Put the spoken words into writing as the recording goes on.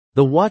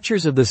The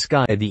watchers of the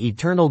sky, the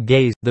eternal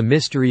gaze, the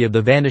mystery of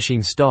the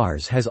vanishing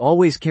stars has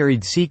always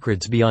carried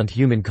secrets beyond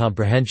human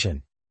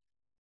comprehension.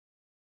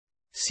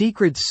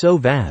 Secrets so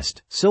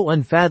vast, so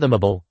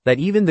unfathomable, that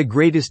even the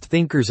greatest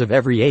thinkers of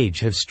every age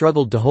have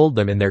struggled to hold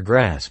them in their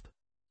grasp.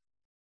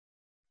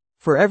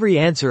 For every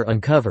answer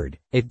uncovered,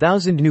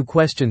 1,000 new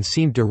questions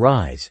seem to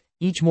rise,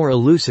 each more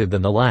elusive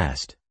than the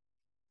last.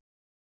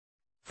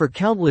 For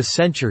countless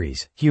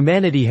centuries,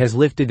 humanity has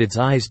lifted its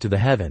eyes to the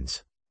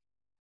heavens.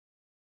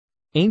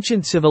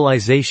 Ancient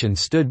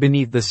civilizations stood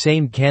beneath the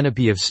same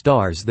canopy of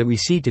stars that we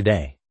see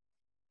today.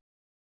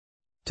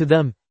 To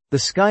them, the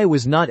sky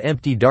was not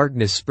empty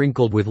darkness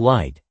sprinkled with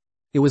light.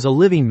 It was a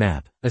living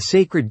map, a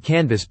sacred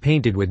canvas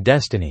painted with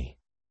destiny.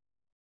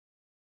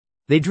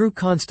 They drew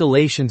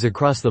constellations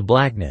across the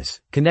blackness,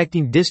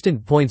 connecting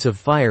distant points of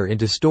fire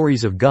into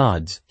stories of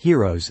gods,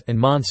 heroes, and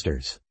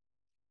monsters.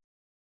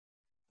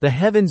 The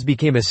heavens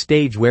became a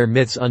stage where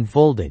myths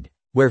unfolded,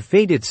 where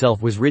fate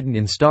itself was written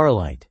in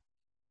starlight.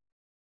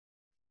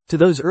 To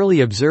those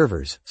early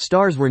observers,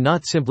 stars were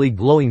not simply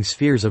glowing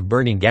spheres of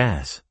burning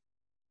gas.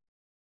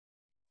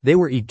 They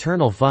were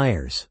eternal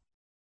fires.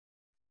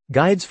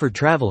 Guides for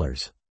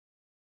travelers.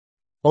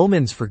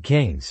 Omens for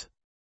kings.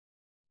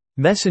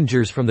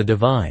 Messengers from the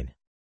divine.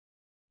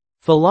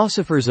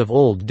 Philosophers of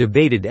old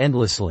debated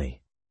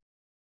endlessly.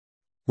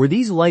 Were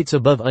these lights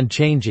above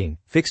unchanging,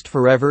 fixed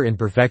forever in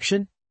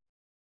perfection?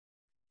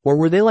 Or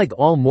were they like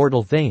all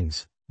mortal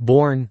things,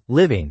 born,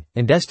 living,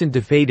 and destined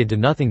to fade into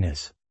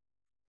nothingness?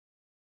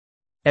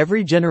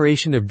 Every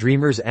generation of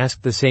dreamers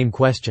asked the same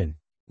question: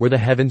 were the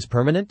heavens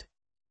permanent?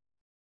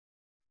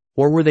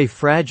 Or were they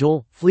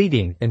fragile,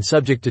 fleeting, and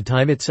subject to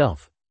time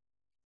itself?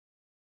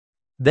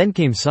 Then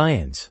came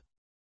science.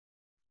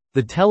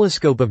 The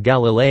telescope of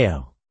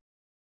Galileo.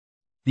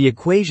 The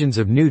equations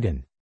of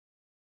Newton.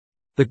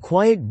 The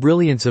quiet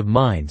brilliance of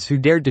minds who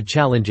dared to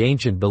challenge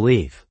ancient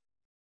belief.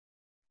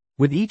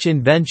 With each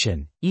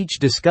invention, each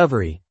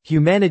discovery,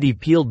 humanity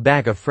peeled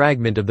back a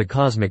fragment of the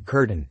cosmic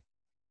curtain.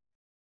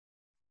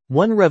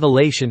 One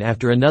revelation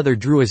after another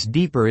drew us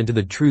deeper into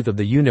the truth of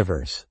the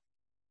universe.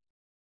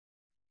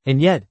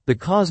 And yet, the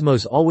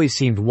cosmos always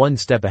seemed one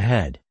step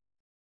ahead.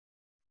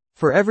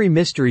 For every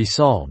mystery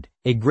solved,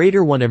 a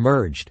greater one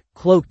emerged,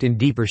 cloaked in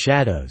deeper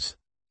shadows.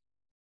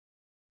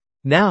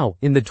 Now,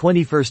 in the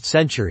 21st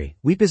century,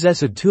 we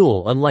possess a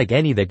tool unlike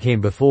any that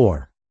came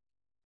before.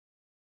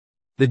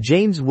 The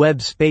James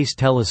Webb Space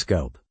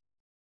Telescope.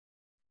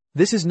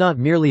 This is not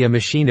merely a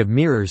machine of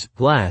mirrors,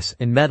 glass,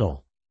 and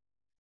metal.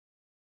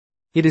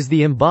 It is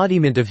the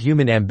embodiment of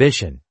human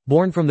ambition,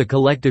 born from the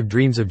collective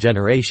dreams of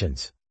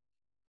generations.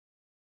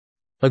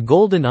 A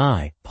golden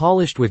eye,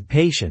 polished with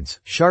patience,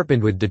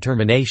 sharpened with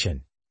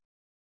determination.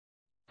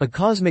 A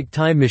cosmic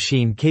time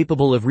machine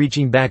capable of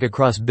reaching back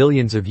across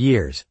billions of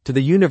years, to the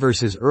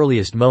universe's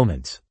earliest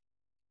moments.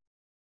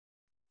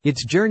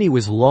 Its journey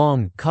was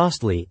long,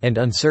 costly, and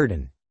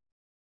uncertain.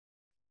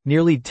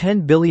 Nearly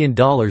 $10 billion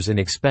in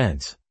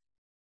expense.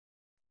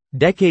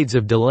 Decades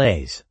of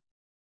delays.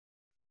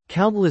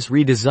 Countless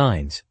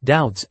redesigns,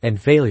 doubts,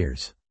 and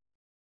failures.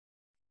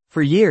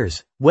 For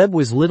years, Webb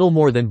was little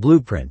more than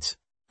blueprints,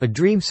 a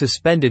dream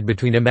suspended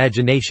between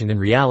imagination and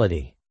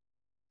reality.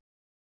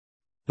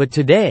 But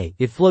today,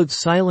 it floats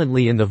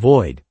silently in the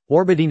void,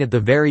 orbiting at the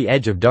very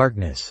edge of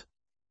darkness.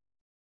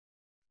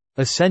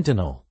 A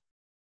sentinel.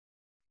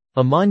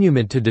 A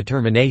monument to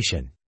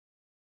determination.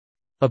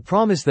 A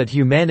promise that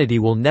humanity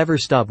will never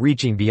stop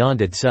reaching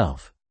beyond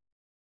itself.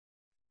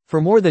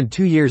 For more than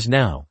 2 years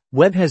now,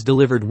 Webb has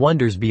delivered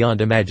wonders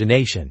beyond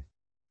imagination.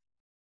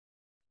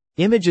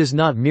 Images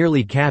not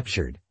merely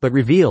captured, but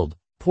revealed,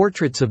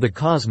 portraits of the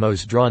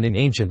cosmos drawn in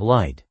ancient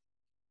light.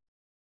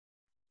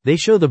 They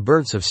show the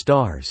births of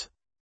stars.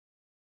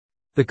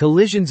 The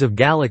collisions of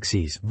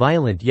galaxies,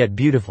 violent yet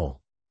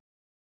beautiful.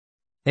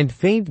 And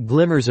faint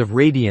glimmers of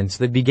radiance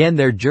that began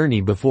their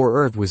journey before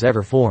Earth was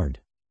ever formed.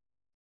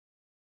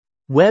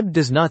 Webb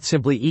does not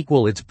simply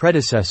equal its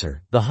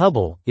predecessor, the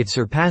Hubble, it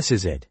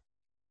surpasses it.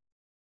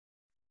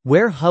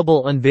 Where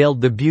Hubble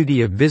unveiled the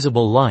beauty of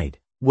visible light,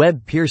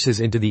 Webb pierces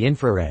into the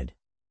infrared.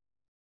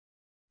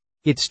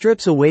 It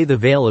strips away the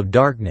veil of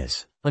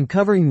darkness,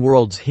 uncovering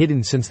worlds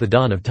hidden since the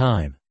dawn of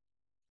time.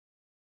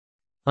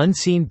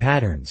 Unseen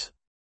patterns.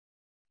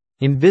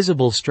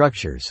 Invisible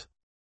structures.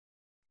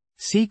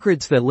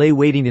 Secrets that lay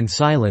waiting in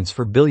silence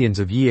for billions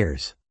of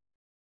years.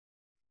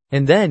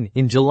 And then,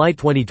 in July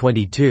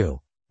 2022,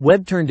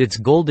 Webb turned its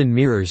golden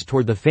mirrors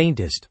toward the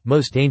faintest,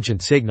 most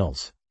ancient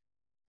signals.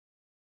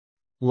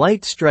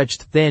 Light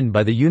stretched thin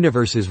by the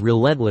universe's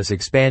relentless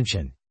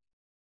expansion.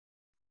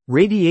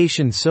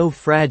 Radiation so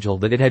fragile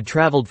that it had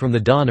traveled from the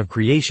dawn of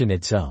creation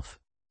itself.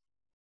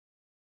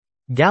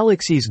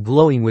 Galaxies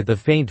glowing with the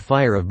faint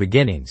fire of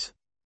beginnings.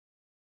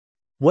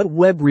 What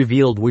Webb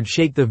revealed would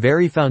shake the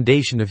very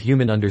foundation of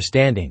human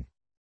understanding.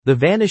 The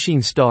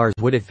vanishing stars,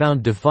 what it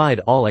found defied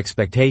all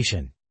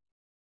expectation.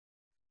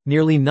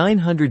 Nearly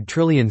 900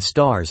 trillion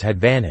stars had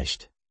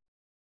vanished.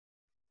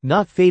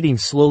 Not fading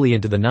slowly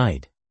into the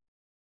night.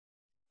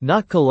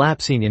 Not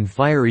collapsing in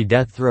fiery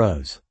death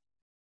throes.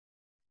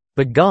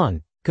 But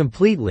gone,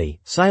 completely,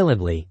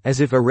 silently, as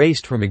if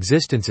erased from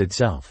existence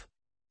itself.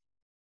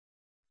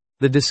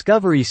 The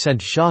discovery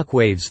sent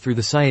shockwaves through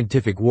the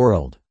scientific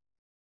world.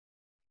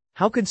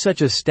 How could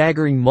such a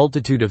staggering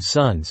multitude of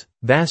suns,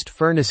 vast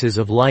furnaces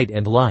of light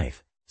and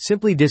life,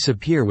 simply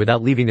disappear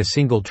without leaving a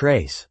single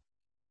trace?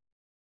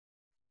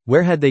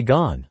 Where had they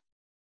gone?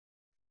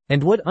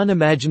 And what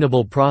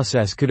unimaginable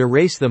process could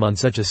erase them on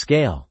such a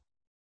scale?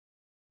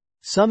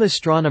 Some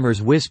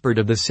astronomers whispered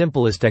of the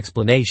simplest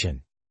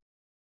explanation.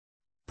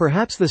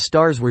 Perhaps the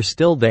stars were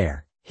still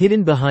there,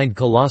 hidden behind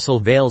colossal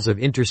veils of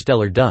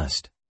interstellar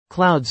dust,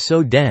 clouds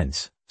so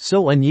dense,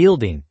 so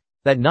unyielding,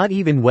 that not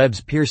even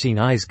Webb's piercing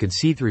eyes could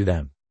see through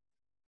them.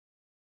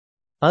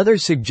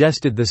 Others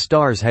suggested the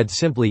stars had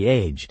simply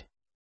aged.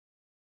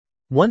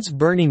 Once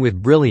burning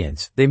with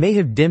brilliance, they may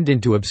have dimmed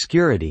into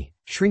obscurity,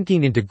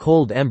 shrinking into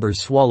cold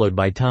embers swallowed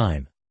by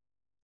time.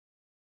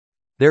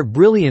 Their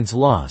brilliance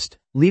lost,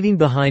 leaving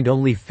behind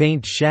only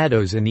faint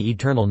shadows in the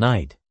eternal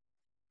night.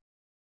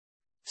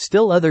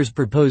 Still others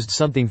proposed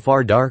something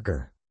far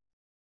darker.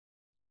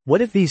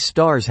 What if these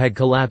stars had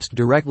collapsed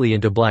directly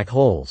into black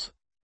holes?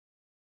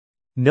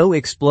 No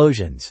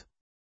explosions.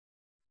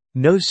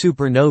 No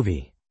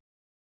supernovae.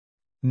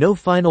 No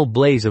final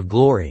blaze of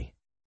glory.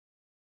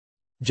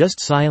 Just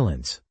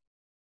silence.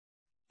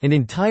 An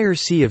entire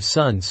sea of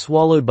suns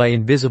swallowed by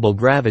invisible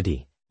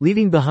gravity,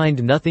 leaving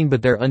behind nothing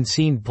but their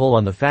unseen pull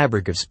on the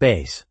fabric of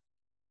space.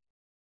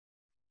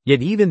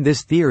 Yet even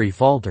this theory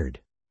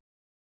faltered.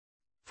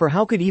 For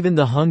how could even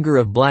the hunger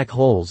of black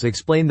holes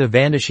explain the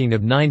vanishing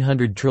of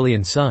 900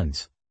 trillion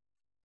suns?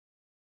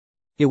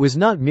 It was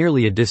not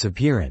merely a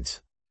disappearance.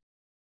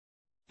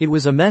 It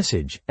was a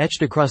message,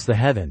 etched across the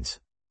heavens.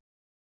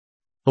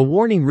 A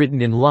warning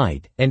written in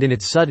light, and in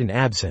its sudden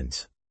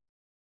absence.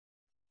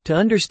 To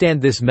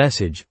understand this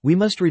message, we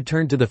must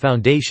return to the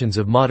foundations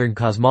of modern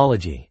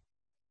cosmology.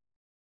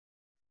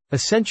 A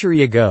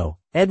century ago,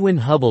 Edwin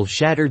Hubble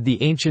shattered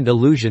the ancient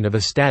illusion of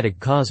a static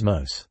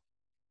cosmos.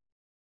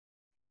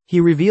 He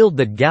revealed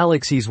that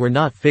galaxies were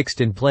not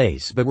fixed in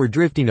place but were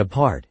drifting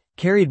apart,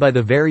 carried by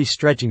the very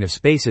stretching of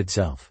space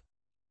itself.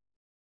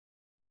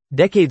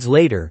 Decades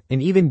later,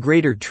 an even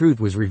greater truth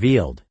was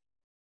revealed.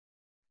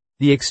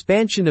 The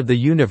expansion of the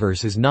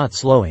universe is not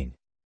slowing.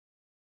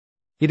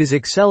 It is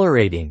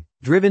accelerating,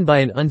 driven by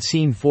an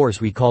unseen force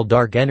we call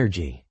dark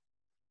energy.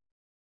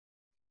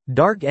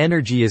 Dark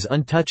energy is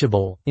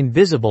untouchable,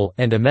 invisible,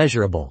 and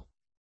immeasurable.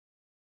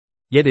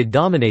 Yet it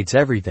dominates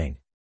everything.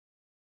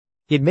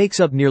 It makes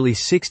up nearly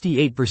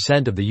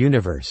 68% of the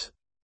universe.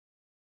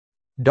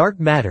 Dark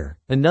matter,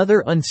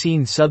 another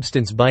unseen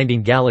substance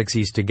binding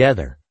galaxies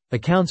together,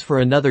 accounts for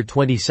another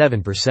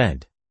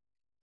 27%.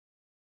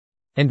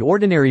 And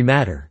ordinary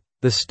matter,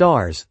 the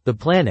stars, the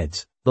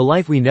planets, the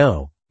life we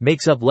know,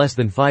 makes up less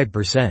than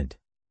 5%.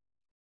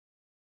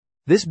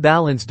 This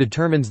balance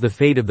determines the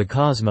fate of the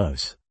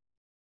cosmos.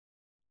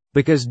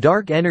 Because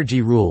dark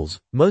energy rules,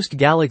 most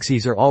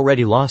galaxies are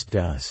already lost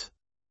to us.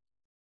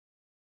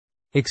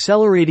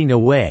 Accelerating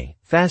away,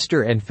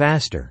 faster and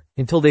faster,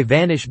 until they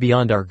vanish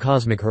beyond our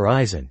cosmic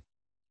horizon.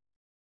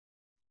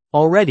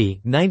 Already,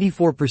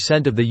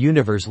 94% of the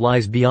universe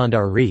lies beyond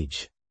our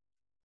reach.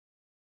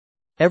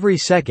 Every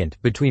second,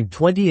 between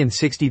 20 and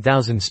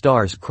 60,000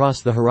 stars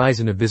cross the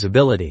horizon of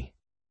visibility.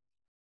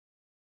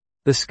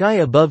 The sky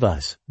above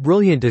us,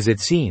 brilliant as it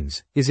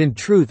seems, is in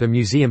truth a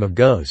museum of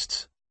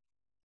ghosts.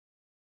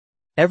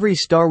 Every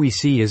star we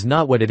see is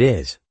not what it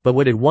is, but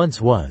what it once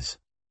was.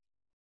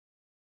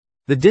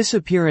 The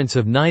disappearance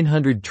of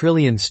 900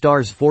 trillion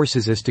stars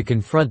forces us to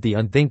confront the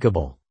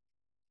unthinkable.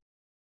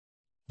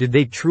 Did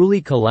they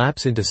truly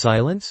collapse into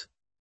silence?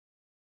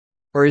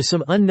 Or is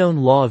some unknown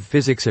law of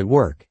physics at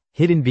work,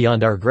 hidden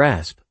beyond our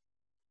grasp?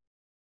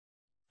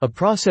 A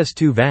process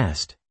too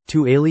vast,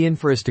 too alien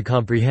for us to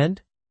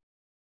comprehend?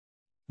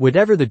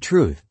 Whatever the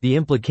truth, the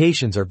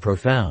implications are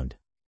profound.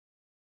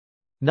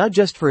 Not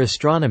just for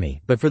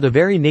astronomy, but for the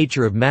very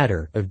nature of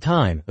matter, of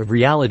time, of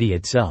reality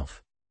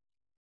itself.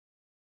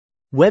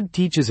 Webb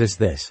teaches us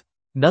this.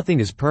 Nothing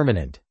is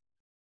permanent.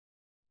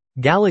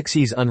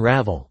 Galaxies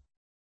unravel.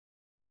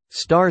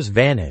 Stars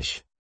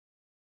vanish.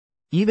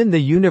 Even the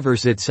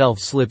universe itself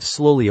slips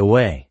slowly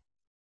away.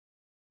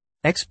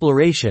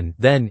 Exploration,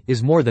 then,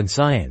 is more than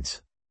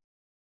science.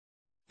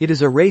 It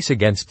is a race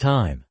against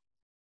time.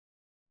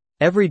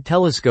 Every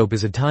telescope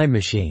is a time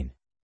machine.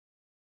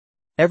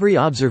 Every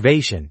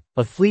observation,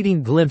 a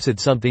fleeting glimpse at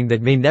something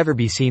that may never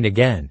be seen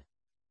again.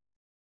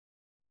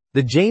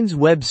 The James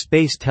Webb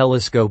Space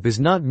Telescope is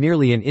not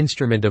merely an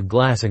instrument of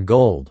glass and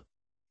gold.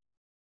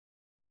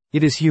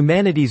 It is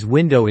humanity's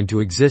window into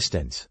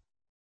existence.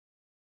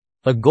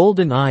 A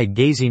golden eye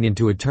gazing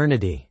into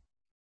eternity.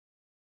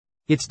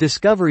 Its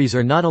discoveries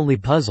are not only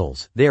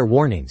puzzles, they are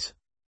warnings.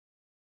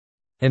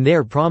 And they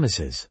are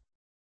promises.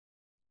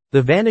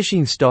 The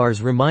vanishing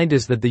stars remind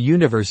us that the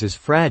universe is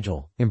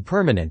fragile,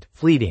 impermanent,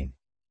 fleeting.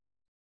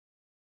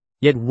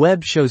 Yet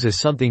Webb shows us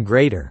something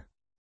greater.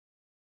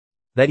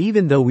 That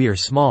even though we are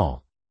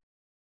small,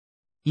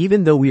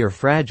 even though we are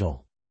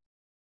fragile,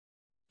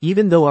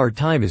 even though our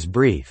time is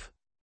brief,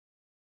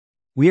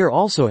 We are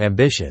also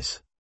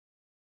ambitious,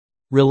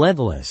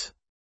 relentless,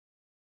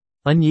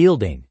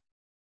 unyielding.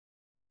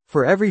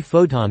 For every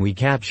photon we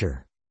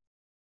capture,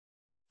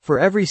 for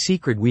every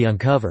secret we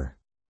uncover,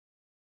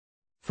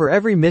 for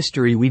every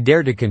mystery we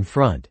dare to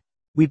confront,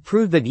 we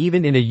prove that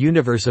even in a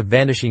universe of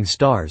vanishing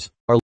stars,